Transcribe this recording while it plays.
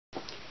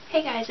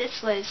Hey guys,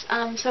 it's Liz.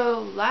 So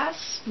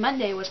last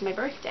Monday was my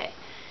birthday.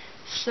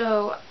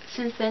 So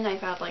since then I've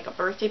had like a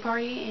birthday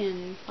party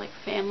and like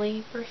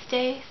family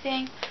birthday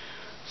thing.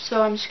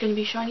 So I'm just going to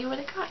be showing you what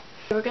I got.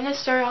 We're going to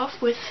start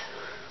off with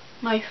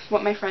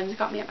what my friends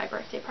got me at my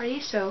birthday party.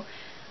 So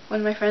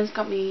one of my friends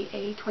got me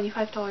a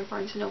 $25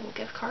 Barnes & Noble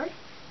gift card.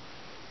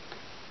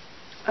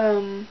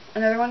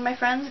 Another one of my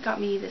friends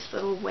got me this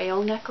little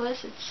whale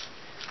necklace.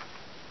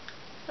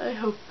 I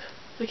hope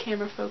the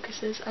camera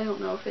focuses. I don't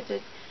know if it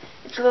did.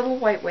 It's a little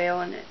white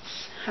whale and it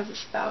has a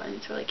spout and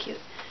it's really cute.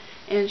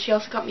 And she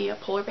also got me a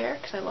polar bear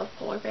because I love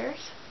polar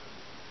bears.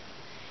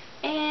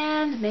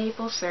 And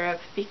maple syrup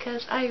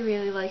because I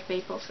really like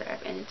maple syrup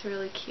and it's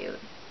really cute.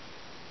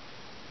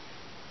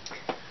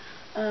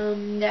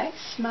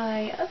 Next,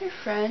 my other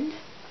friend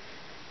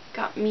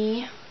got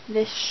me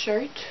this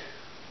shirt.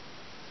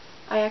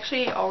 I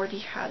actually already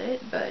had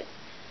it, but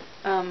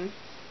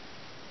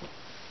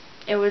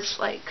it was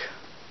like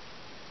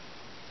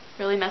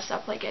really messed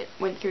up, like it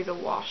went through the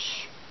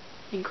wash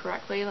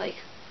incorrectly, like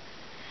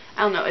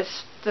I don't know,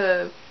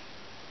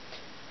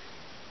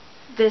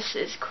 this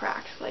is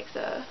cracked, like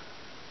the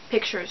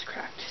picture is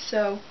cracked,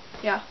 so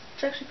yeah,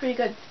 it's actually pretty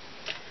good.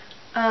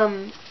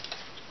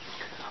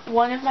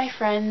 One of my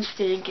friends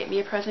didn't get me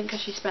a present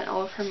because she spent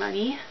all of her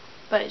money,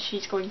 but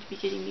she's going to be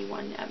getting me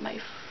one at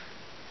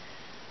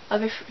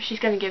she's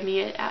going to give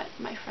me it at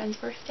my friend's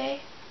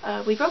birthday.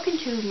 We broke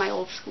into my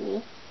old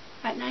school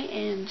at night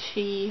and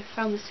she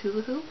found this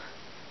hula hoop,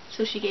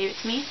 so she gave it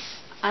to me.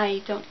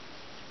 I'm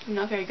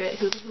not very good at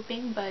hula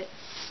hooping, but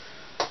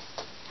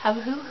have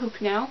a hula hoop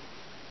now.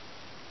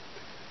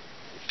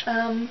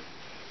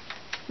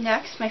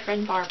 Next, my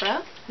friend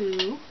Barbara,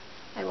 who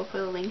I will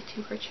put a link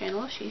to her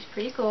channel. She's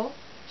pretty cool.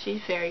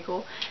 She's very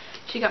cool.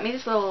 She got me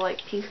this little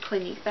like pink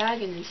Clinique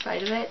bag, and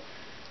inside of it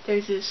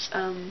there's this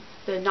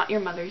the Not Your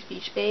Mother's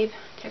Beach Babe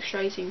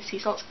texturizing sea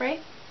salt spray.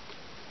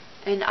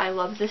 And I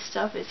love this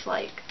stuff. It's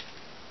like,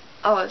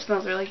 oh, it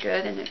smells really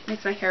good and it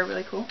makes my hair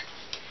really cool.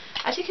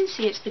 As you can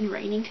see, it's been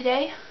raining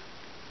today,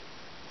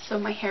 so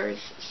my hair is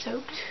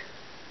soaked,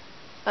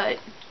 but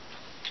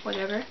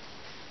whatever.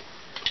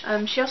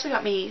 She also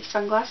got me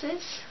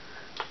sunglasses,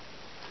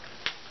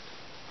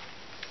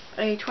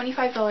 a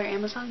 $25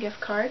 Amazon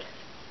gift card,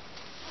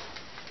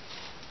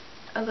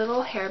 a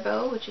little hair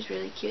bow, which is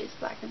really cute, it's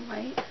black and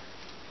white,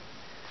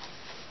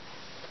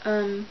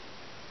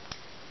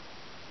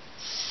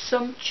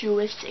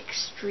 Sumptuous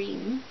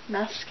Extreme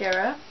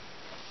mascara,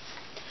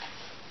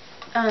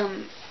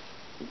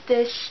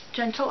 this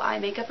gentle eye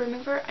makeup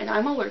remover, and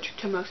I'm allergic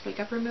to most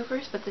makeup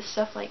removers, but this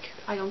stuff, like,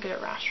 I don't get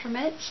a rash from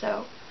it,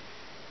 so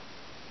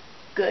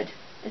good.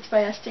 It's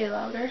by Estee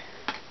Lauder.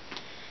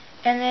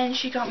 And then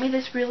she got me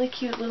this really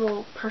cute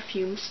little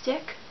perfume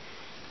stick.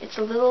 It's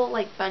a little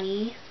like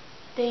bunny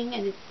thing,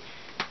 and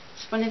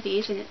it's one of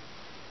these, and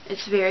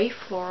it's very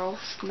floral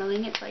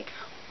smelling. It's like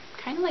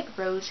kind of like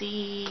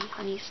rosy,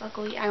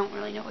 honeysuckly. I don't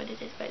really know what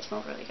it is, but it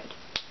smells really good.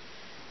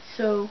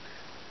 So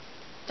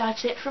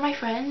that's it for my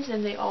friends,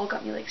 and they all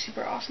got me like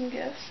super awesome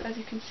gifts, as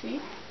you can see.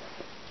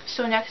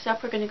 So next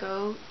up, we're gonna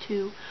go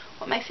to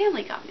what my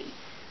family got me.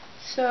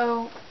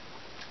 So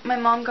my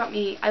mom got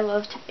me, I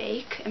love to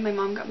bake, and my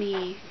mom got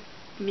me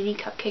mini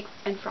cupcake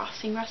and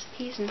frosting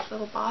recipes in this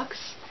little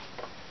box.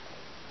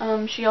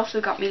 She also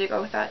got me to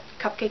go with that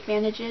cupcake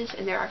bandages,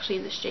 and they're actually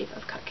in the shape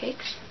of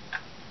cupcakes.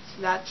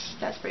 So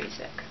that's pretty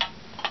sick.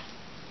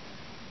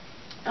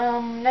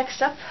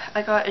 Next up,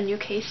 I got a new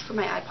case for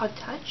my iPod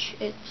Touch.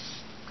 It's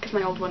because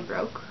my old one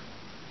broke,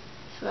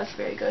 so that's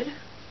very good.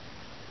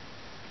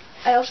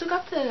 I also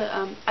got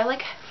the, I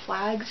like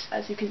flags,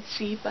 as you can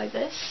see by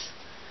this.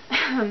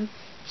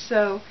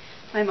 So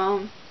my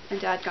mom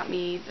and dad got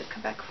me the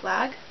Quebec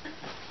flag.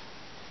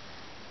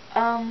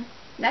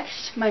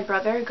 Next, my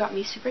brother got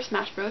me Super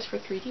Smash Bros. For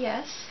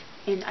 3DS,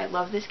 and I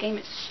love this game.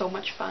 It's so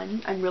much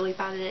fun. I'm really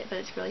bad at it, but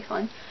it's really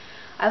fun.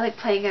 I like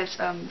playing as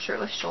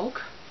Shirtless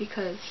Shulk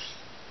because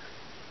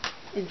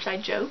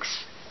inside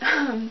jokes.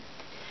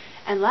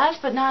 And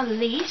last but not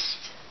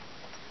least,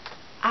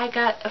 I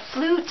got a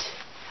flute.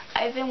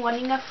 I've been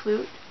wanting a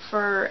flute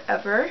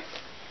forever,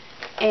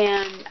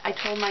 and I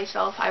told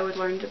myself I would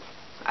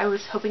I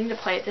was hoping to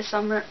play it this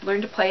summer,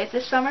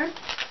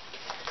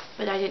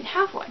 but I didn't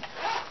have one.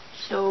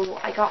 So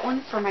I got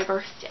one for my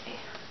birthday,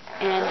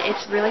 and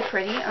it's really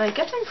pretty. I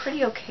guess I'm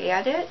pretty okay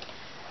at it.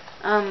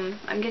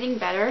 I'm getting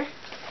better,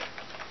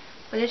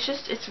 but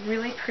it's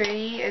really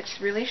pretty.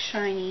 It's really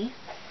shiny.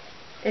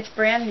 It's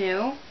brand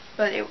new,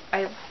 but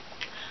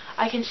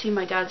I can see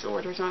my dad's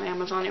orders on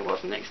Amazon. It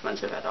wasn't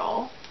expensive at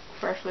all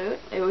for a flute.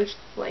 It was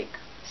like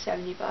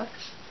 70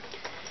 bucks.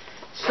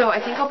 So I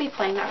think I'll be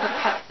playing that for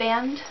pep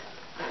band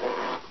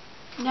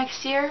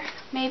next year,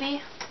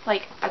 maybe,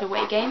 like at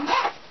away games.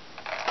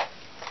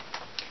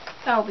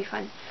 That'll be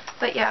fun.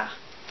 But yeah.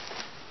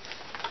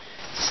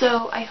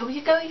 So I hope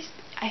you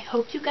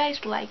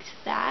guys liked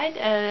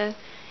that.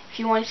 If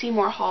you want to see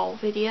more haul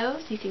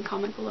videos, you can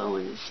comment below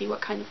and see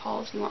what kind of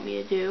hauls you want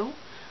me to do.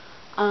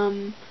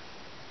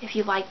 If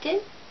you liked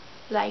it,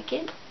 like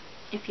it.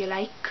 If you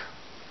like,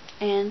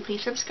 And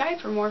please subscribe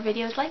for more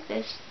videos like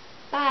this.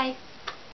 Bye!